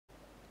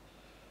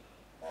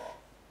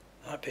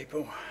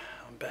People,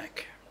 I'm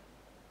back.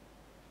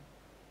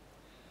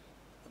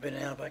 I've been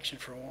out of action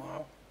for a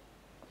while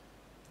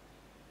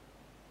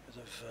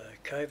because of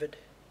COVID.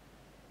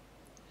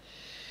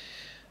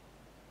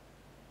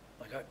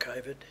 I got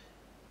COVID,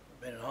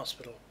 I've been in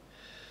hospital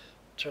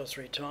 2 or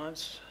 3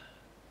 times,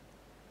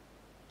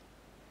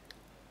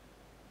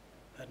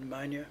 had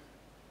pneumonia,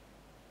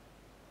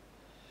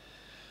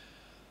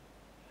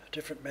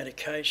 different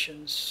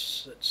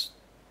medications that's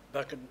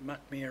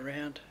mucked me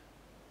around.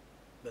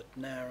 But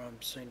now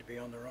I seem to be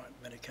on the right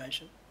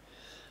medication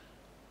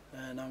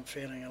and I'm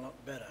feeling a lot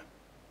better.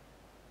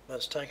 But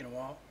it's taken a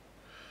while,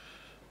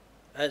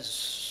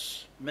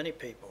 as many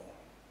people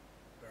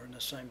are in the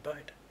same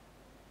boat.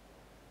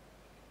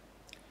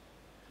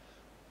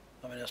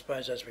 I mean, I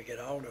suppose as we get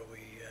older we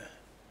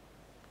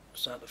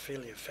start to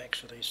feel the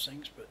effects of these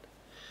things, but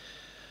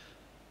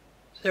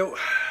still,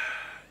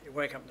 you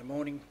wake up in the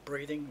morning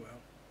breathing, well,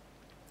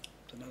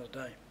 it's another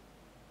day.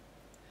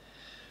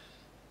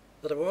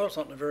 But the world's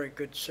not in a very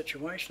good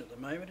situation at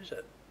the moment, is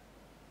it?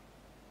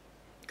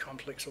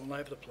 Conflicts all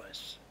over the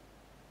place.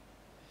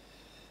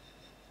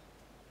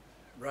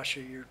 Russia,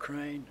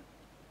 Ukraine,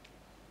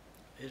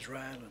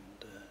 Israel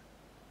and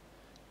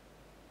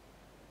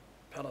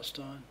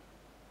Palestine,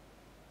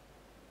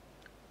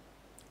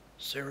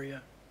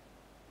 Syria.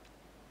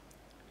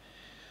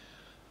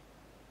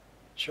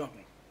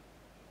 Shocking.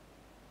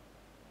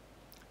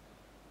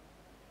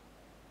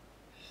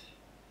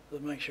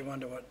 That makes you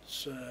wonder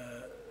what's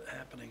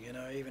happening, you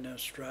know, even in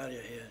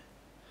Australia here.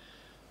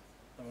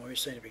 I mean, we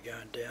seem to be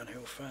going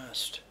downhill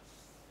fast.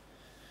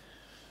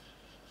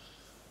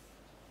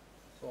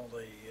 All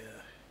the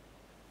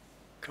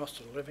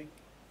cost of living,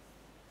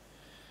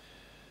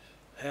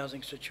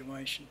 housing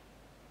situation,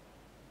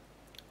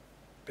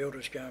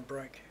 builders going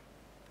broke,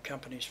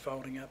 companies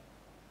folding up.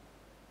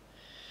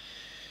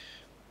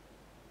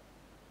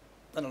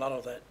 And a lot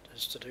of that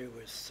is to do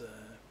with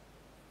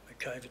the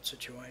COVID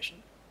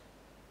situation,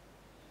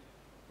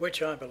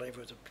 which I believe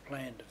was a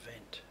planned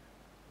event.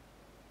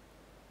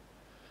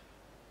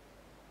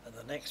 And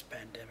the next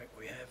pandemic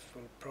we have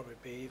will probably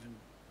be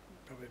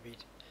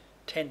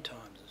 10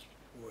 times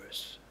as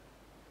worse.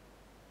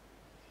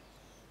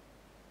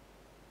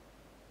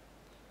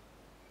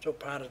 It's all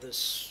part of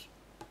this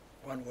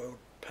one world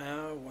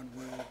power, one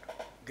world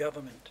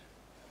government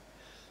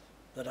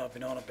that I've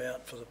been on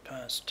about for the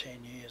past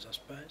 10 years, I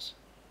suppose.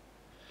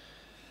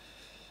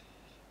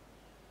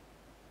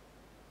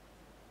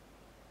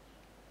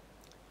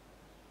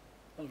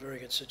 Not a very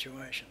good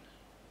situation.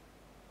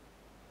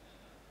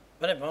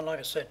 But never mind, like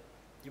I said,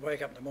 you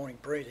wake up in the morning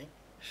breathing,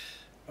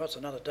 well, it's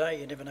another day,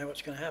 you never know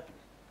what's going to happen.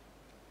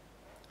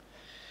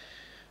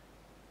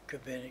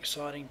 Could be an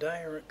exciting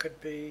day or it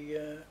could be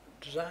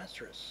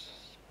disastrous,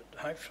 but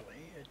hopefully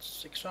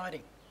it's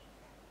exciting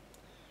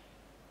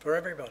for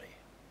everybody.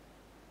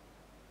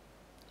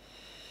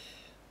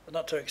 But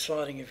not too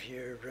exciting if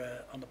you're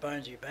on the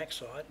bones of your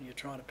backside and you're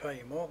trying to pay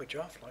your mortgage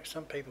off, like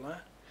some people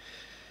are.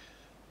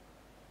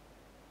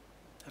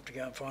 Have to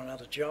go and find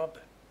another job,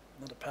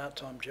 another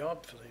part-time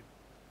job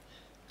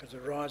because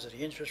of the rise of the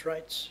interest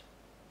rates.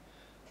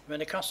 I mean,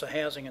 the cost of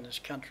housing in this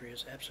country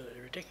is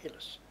absolutely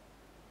ridiculous.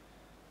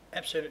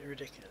 Absolutely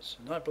ridiculous.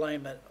 And I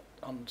blame that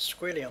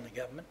squarely on the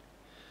government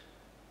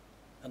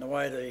and the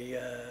way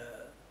the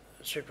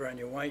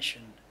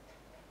superannuation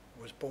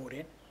was brought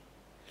in.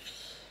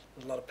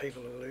 A lot of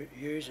people are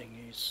using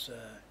these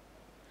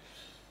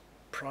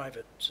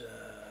private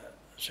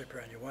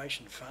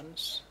superannuation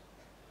funds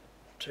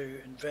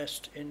to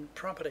invest in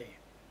property.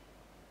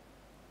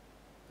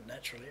 And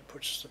naturally it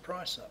puts the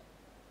price up.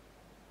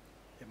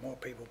 There are more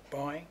people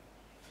buying.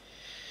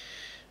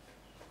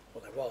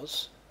 Well, there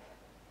was.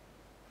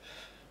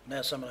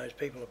 Now some of those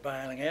people are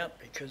bailing out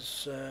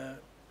because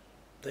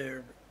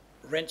their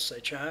rents they're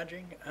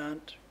charging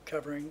aren't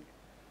covering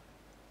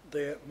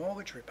their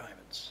mortgage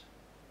repayments.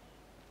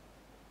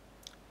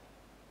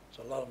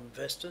 So a lot of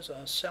investors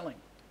are selling.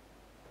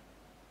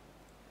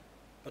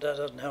 But that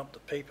doesn't help the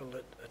people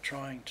that are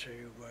trying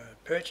to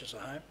purchase a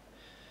home,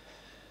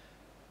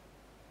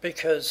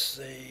 because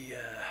the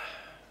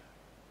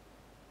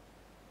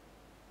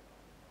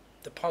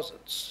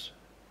deposits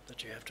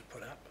that you have to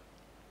put up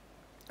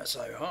are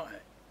so high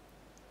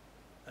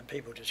and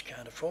people just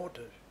can't afford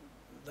to,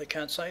 they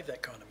can't save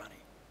that kind of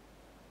money.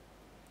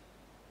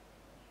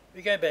 If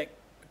you go back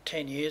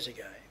 10 years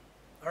ago,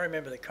 I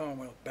remember the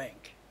Commonwealth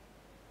Bank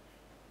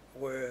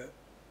were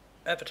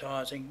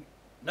advertising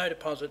no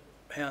deposit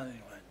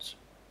housing loans.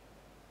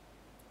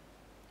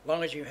 As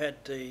long as you had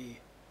the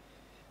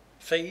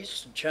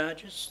fees and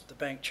charges the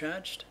bank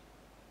charged,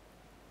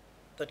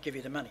 they'd give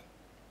you the money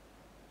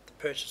to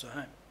purchase a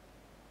home.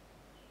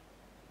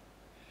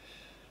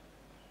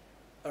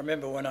 I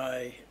remember when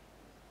I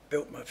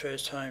built my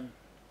first home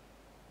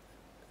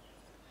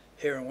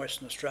here in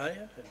Western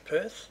Australia, in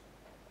Perth,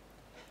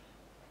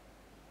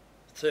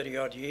 30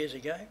 odd years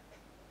ago.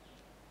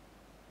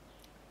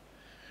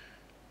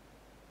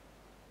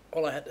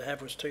 All I had to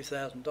have was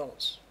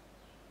 $2,000.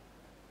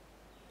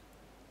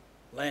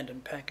 Land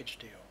and package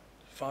deal,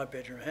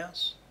 5-bedroom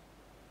house,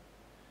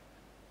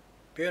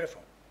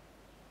 Beautiful.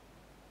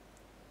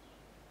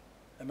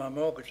 And my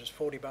mortgage was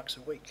 $40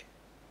 a week.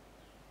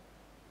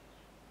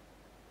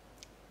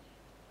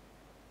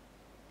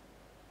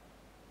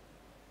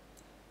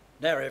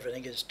 Now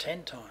everything is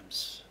 10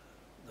 times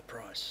the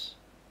price.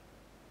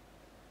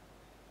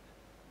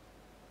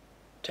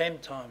 10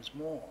 times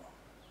more.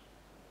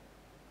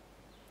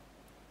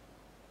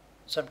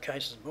 In some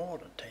cases more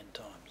than 10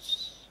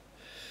 times.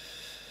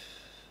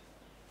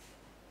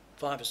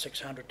 $500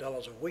 or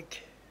 $600 a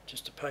week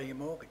just to pay your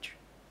mortgage.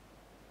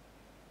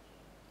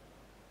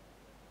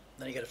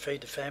 Then you got to feed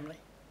the family,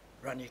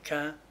 run your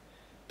car,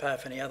 pay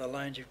off any other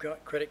loans you've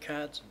got, credit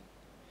cards and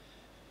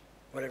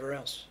whatever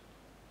else.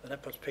 And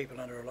that puts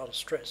people under a lot of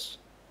stress.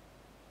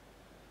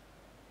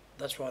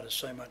 That's why there's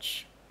so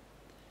much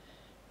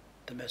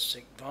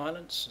domestic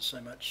violence and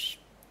so much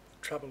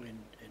trouble in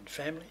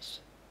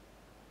families.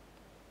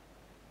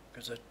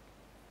 Because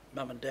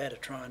mum and dad are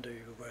trying to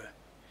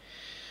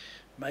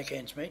make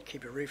ends meet,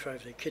 keep a roof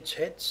over their kids'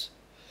 heads.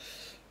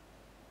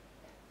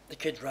 The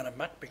kids run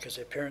amok because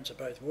their parents are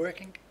both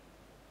working.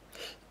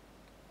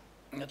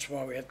 And that's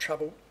why we have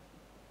trouble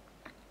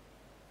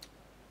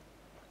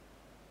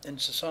in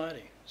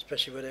society,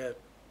 especially with our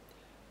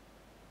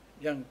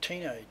young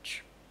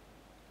teenage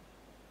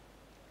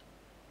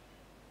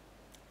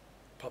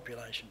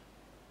population.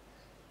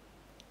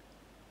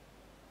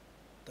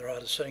 They're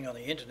either sitting on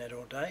the internet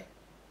all day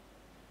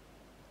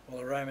or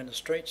they're roaming the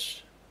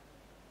streets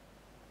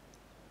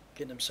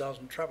getting themselves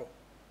in trouble.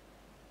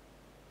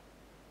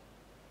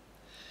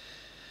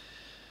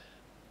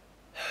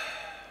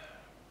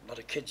 A lot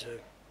of kids who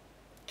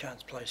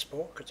can't play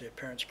sport because their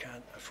parents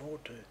can't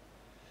afford to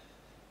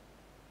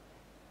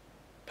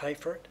pay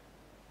for it.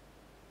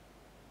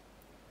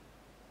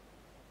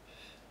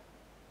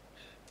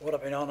 What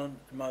I've been on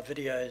in my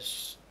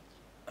videos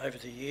over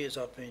the years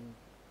I've been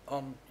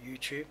on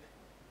YouTube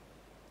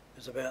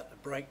is about the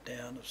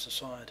breakdown of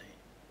society,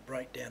 the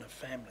breakdown of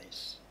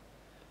families.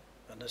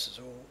 And this is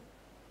all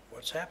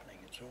what's happening.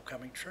 It's all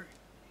coming true.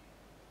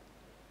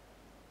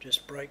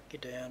 Just break you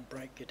down,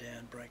 break you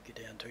down, break you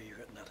down till you've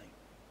got nothing.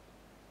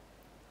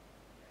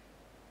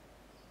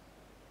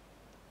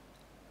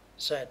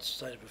 Sad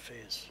state of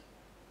affairs.